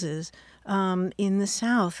houses in the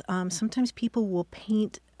South. Sometimes people will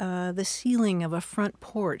paint the ceiling of a front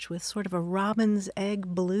porch with sort of a robin's egg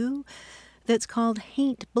blue that's called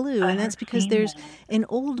haint blue, and that's because there's an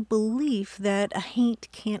old belief that a haint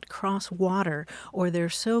can't cross water, or they're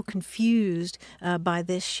so confused by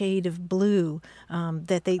this shade of blue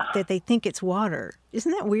that they think it's water.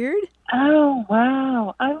 Isn't that weird? Oh,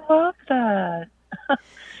 wow. I love that.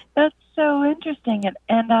 That's so interesting,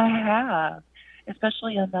 and I have.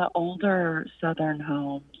 especially in the older Southern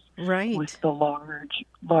homes Right. with the large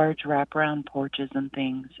wraparound porches and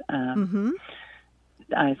things.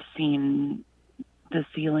 I've seen the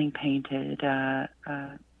ceiling painted a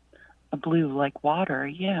blue like water.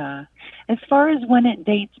 Yeah. As far as when it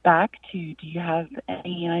dates back to, do you have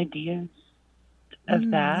any ideas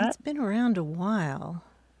of that? It's been around a while.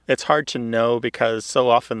 It's hard to know because so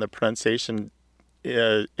often the pronunciation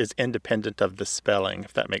is independent of the spelling,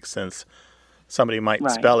 if that makes sense. Somebody might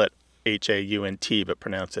spell it H-A-U-N-T but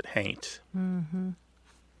pronounce it haint.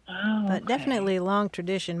 Oh, But definitely a long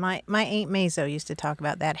tradition. My Aunt Mazo used to talk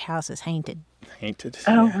about that house is haunted. Hainted.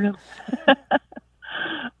 Oh, yeah. really?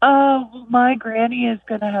 Oh, my granny is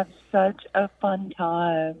going to have such a fun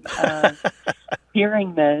time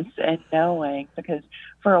hearing this and knowing, because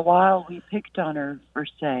for a while we picked on her for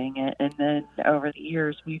saying it, and then over the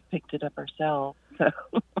years we've picked it up ourselves. So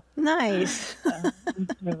Nice.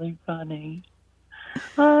 it's really funny.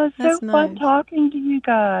 Oh, it's That's so fun nice. talking to you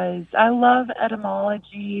guys. I love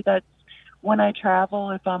etymology. That's when I travel.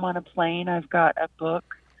 If I'm on a plane, I've got a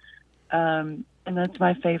book. And that's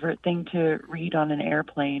my favorite thing to read on an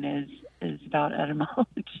airplane is about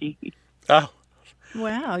etymology. Oh,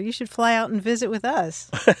 Wow, you should fly out and visit with us.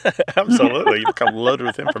 absolutely. You become loaded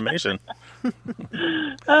with information.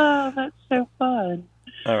 Oh, that's so fun.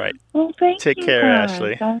 All right. Well, thank Take you care, guys.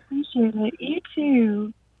 Ashley. I appreciate it. You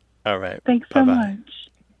too. All right. Thanks so Bye-bye. much.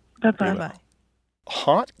 Bye-bye. Bye-bye.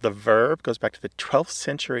 Haunt, the verb, goes back to the 12th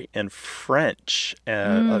century in French.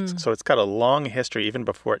 So it's got a long history even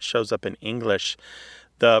before it shows up in English.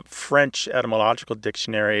 The French etymological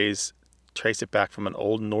dictionaries trace it back from an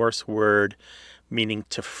Old Norse word meaning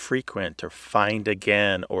to frequent or find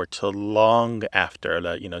again or to long after,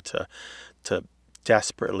 to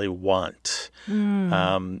desperately want.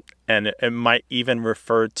 And it might even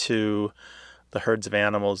refer to the herds of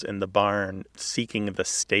animals in the barn seeking the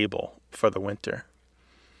stable for the winter.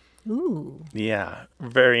 Ooh, Yeah,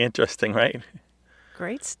 very interesting, right?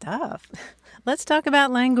 great stuff. Let's talk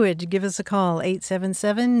about language. Give us a call,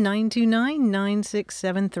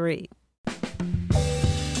 877-929-9673.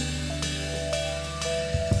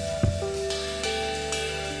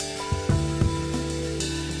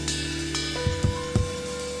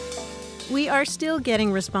 We are still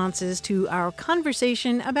getting responses to our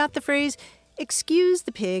conversation about the phrase, excuse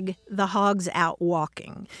the pig, the hog's out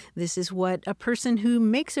walking. This is what a person who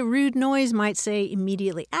makes a rude noise might say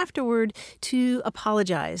immediately afterward to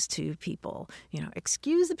apologize to people.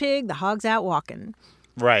 Excuse the pig, the hog's out walking.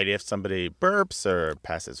 Right, if somebody burps or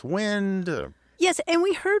passes wind. Yes, and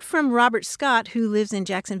we heard from Robert Scott, who lives in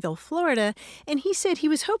Jacksonville, Florida, and he said he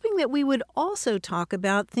was hoping that we would also talk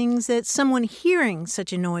about things that someone hearing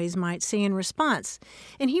such a noise might say in response.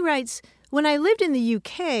 And he writes, when I lived in the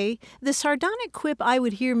UK, the sardonic quip I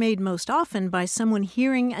would hear made most often by someone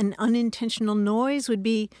hearing an unintentional noise would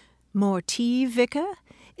be, "More tea, Vicar?"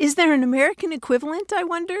 Is there an American equivalent, I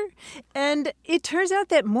wonder? And it turns out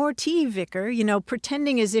that more tea, Vicar,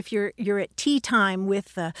 pretending as if you're at tea time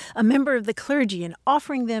with a member of the clergy and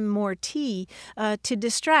offering them more tea to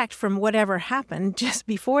distract from whatever happened just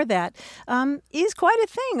before that is quite a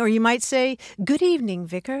thing. Or you might say, "Good evening,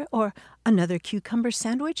 Vicar," or "Another cucumber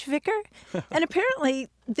sandwich, Vicar?" And apparently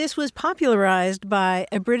this was popularized by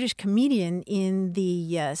a British comedian in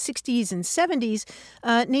the 60s and 70s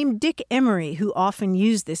named Dick Emery, who often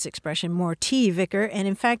used this expression, "more tea, Vicar." And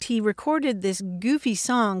in fact, he recorded this goofy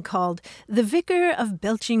song called "The Vicar of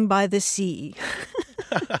Belching by the Sea."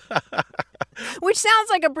 Which sounds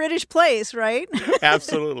like a British place, right?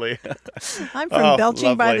 Absolutely. I'm from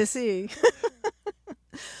Belching by lovely. the Sea.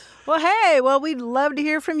 Well, we'd love to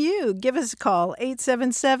hear from you. Give us a call,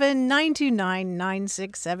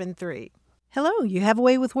 877-929-9673. Hello, you have a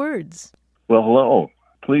way with words. Well, hello.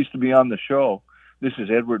 Pleased to be on the show. This is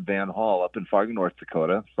Edward Van Hall up in Fargo, North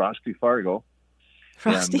Dakota, Frosty Fargo.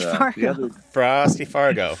 Frosty And, Fargo. Frosty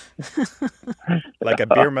Fargo. Like a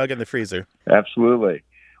beer mug in the freezer. Absolutely.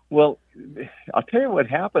 Well, I'll tell you what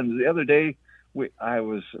happened. The other day, I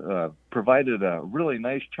was provided a really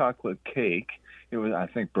nice chocolate cake. It was, I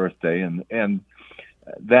think, birthday. And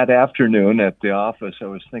that afternoon at the office, I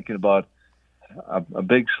was thinking about a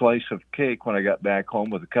big slice of cake when I got back home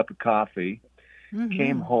with a cup of coffee. Mm-hmm.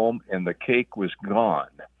 Came home, and the cake was gone.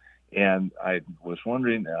 And I was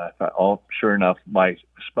wondering, I thought, oh, sure enough, my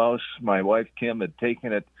spouse, my wife, Kim, had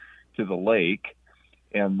taken it to the lake.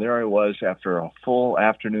 And there I was after a full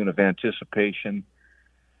afternoon of anticipation,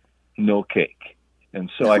 no cake. And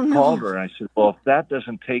so I called her and I said, well, if that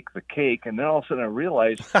doesn't take the cake, and then all of a sudden I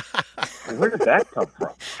realized, where did that come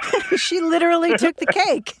from? She literally took the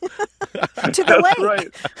cake to the lake. Right.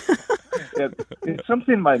 It's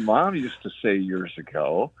something my mom used to say years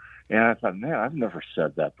ago. And I thought, man, I've never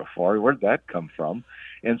said that before. Where did that come from?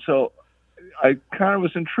 And so I kind of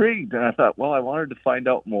was intrigued. And I thought, well, I wanted to find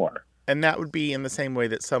out more. And that would be in the same way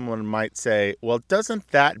that someone might say, well, doesn't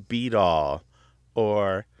that beat all?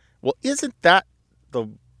 Or, well, isn't that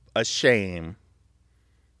a shame?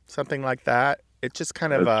 Something like that. It's just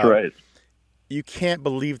kind of That's right. You can't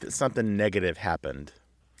believe that something negative happened.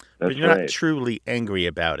 That's but you're right. not truly angry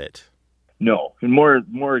about it. No, and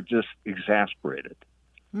more just exasperated.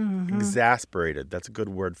 Mm-hmm. Exasperated. That's a good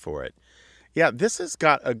word for it. Yeah, this has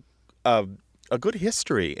got a good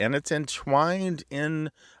history, and it's entwined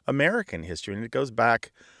in American history, and it goes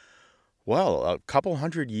back, well, a couple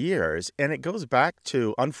hundred years, and it goes back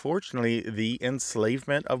to, unfortunately, the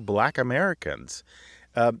enslavement of Black Americans.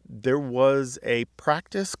 There was a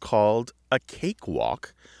practice called a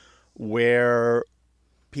cakewalk where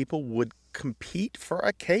people would compete for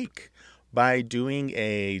a cake by doing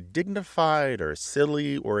a dignified or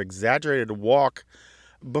silly or exaggerated walk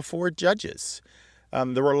before judges.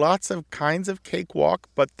 There were lots of kinds of cakewalk,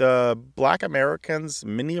 but the Black Americans,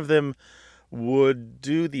 many of them would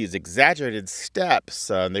do these exaggerated steps.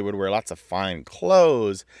 They would wear lots of fine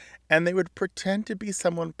clothes, and they would pretend to be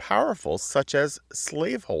someone powerful, such as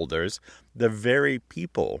slaveholders, the very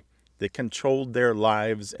people that controlled their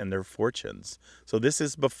lives and their fortunes. So this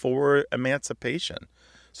is before emancipation.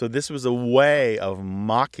 So this was a way of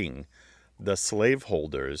mocking the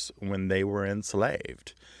slaveholders when they were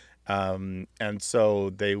enslaved. And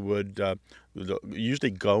so they would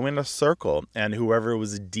usually go in a circle, and whoever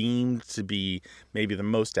was deemed to be maybe the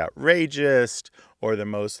most outrageous or the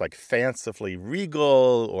most like fancifully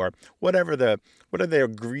regal or whatever the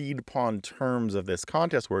agreed upon terms of this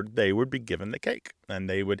contest were, they would be given the cake, and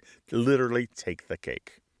they would literally take the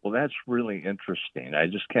cake. Well, that's really interesting. I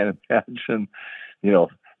just can't imagine,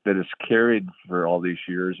 that it's carried for all these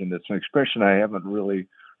years, and it's an expression I haven't really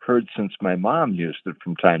heard since my mom used it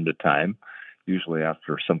from time to time, usually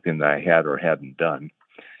after something that I had or hadn't done.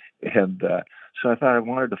 And so I thought I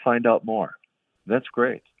wanted to find out more. That's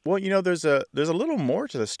great. Well, there's a little more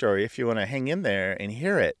to the story if you want to hang in there and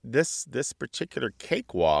hear it. This particular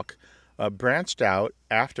cakewalk branched out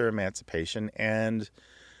after emancipation, and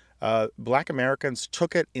Black Americans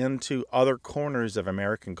took it into other corners of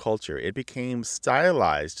American culture. It became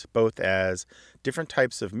stylized both as different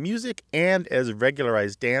types of music and as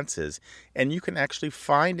regularized dances. And you can actually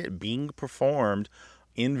find it being performed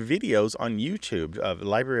in videos on YouTube. The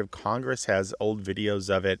Library of Congress has old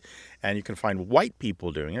videos of it, and you can find white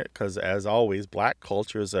people doing it because, as always, Black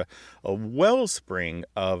culture is a wellspring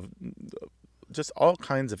of just all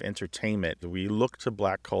kinds of entertainment. We look to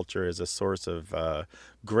Black culture as a source of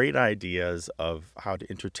great ideas of how to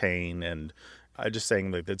entertain, and I'm just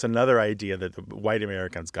saying that it's another idea that the white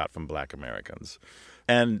Americans got from Black Americans.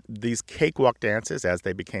 And these cakewalk dances, as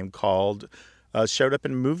they became called, showed up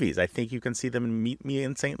in movies. I think you can see them in Meet Me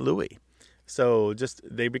in St. Louis. So just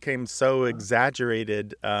they became so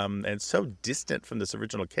exaggerated and so distant from this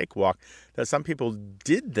original cakewalk that some people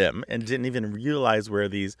did them and didn't even realize where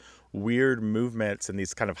these weird movements and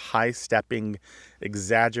these kind of high-stepping,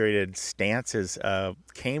 exaggerated stances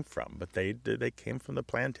came from. But they came from the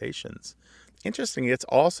plantations. Interesting, it's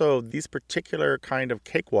also these particular kind of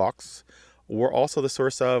cakewalks were also the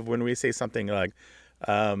source of when we say something like,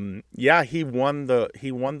 he won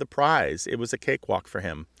the prize. It was a cakewalk for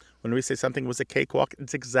him. When we say something was a cakewalk,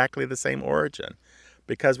 it's exactly the same origin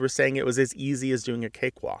because we're saying it was as easy as doing a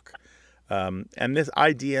cakewalk. And this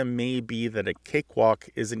idea may be that a cakewalk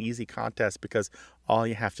is an easy contest because all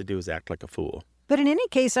you have to do is act like a fool. But in any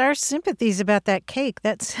case, our sympathies about that cake,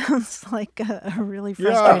 that sounds like a really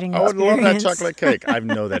frustrating experience. I would love that chocolate cake. I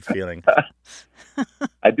know that feeling.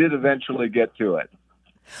 I did eventually get to it.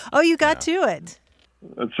 Oh, you got to it.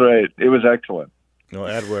 That's right. It was excellent. Well,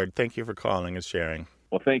 Edward, thank you for calling and sharing.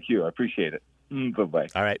 Well, thank you. I appreciate it. Bye-bye.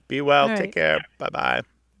 All right. Be well. All Take right. care. Bye-bye.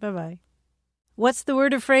 Bye-bye. What's the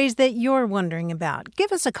word or phrase that you're wondering about?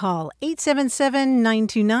 Give us a call,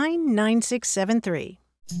 877-929-9673.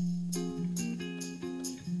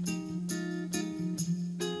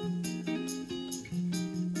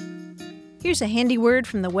 Here's a handy word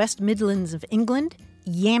from the West Midlands of England,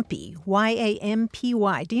 yampy,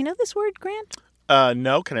 Y-A-M-P-Y. Do you know this word, Grant?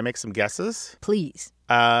 No. Can I make some guesses? Please.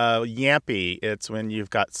 Yampy. It's when you've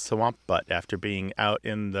got swamp butt after being out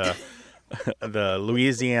in the the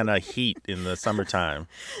Louisiana heat in the summertime.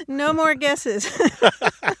 No more guesses.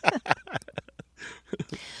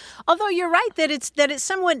 Although you're right that it's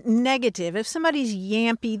somewhat negative. If somebody's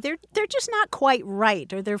yampy, they're just not quite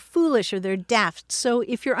right, or they're foolish, or they're daft. So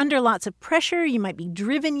if you're under lots of pressure, you might be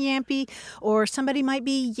driven yampy, or somebody might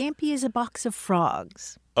be yampy as a box of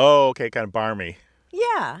frogs. Oh, okay, kind of barmy.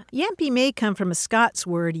 Yeah, yampy may come from a Scots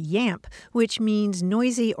word yamp, which means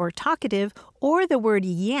noisy or talkative, or the word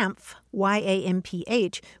yamph,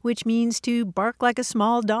 Y-A-M-P-H, which means to bark like a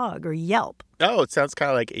small dog or yelp. Oh, it sounds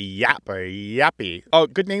kind of like yap or yappy. Oh,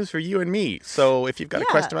 good names for you and me. So if you've got a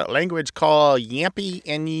question about language, call Yampy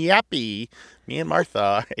and Yappy. Me and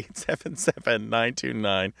Martha,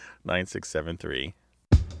 877-929-9673.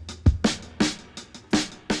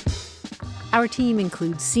 Our team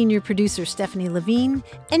includes senior producer Stephanie Levine,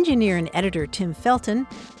 engineer and editor Tim Felton,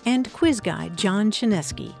 and quiz guy John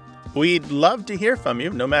Chinesky. We'd love to hear from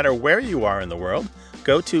you, no matter where you are in the world.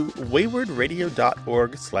 Go to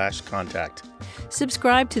waywardradio.org/contact.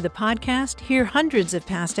 Subscribe to the podcast, hear hundreds of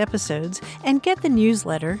past episodes, and get the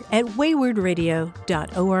newsletter at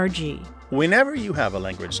waywardradio.org. Whenever you have a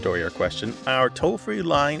language story or question, our toll-free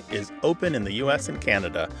line is open in the U.S. and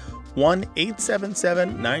Canada,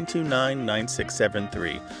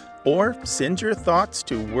 1-877-929-9673. Or send your thoughts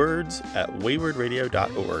to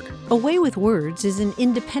words@waywardradio.org. A Way with Words is an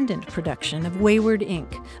independent production of Wayward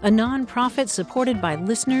Inc., a nonprofit supported by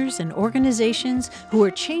listeners and organizations who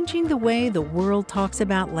are changing the way the world talks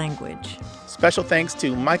about language. Special thanks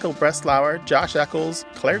to Michael Breslauer, Josh Eccles,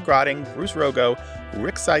 Claire Grotting, Bruce Rogo,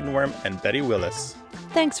 Rick Seidenworm, and Betty Willis.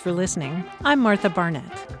 Thanks for listening. I'm Martha Barnett.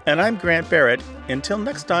 And I'm Grant Barrett. Until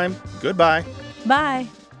next time, goodbye. Bye.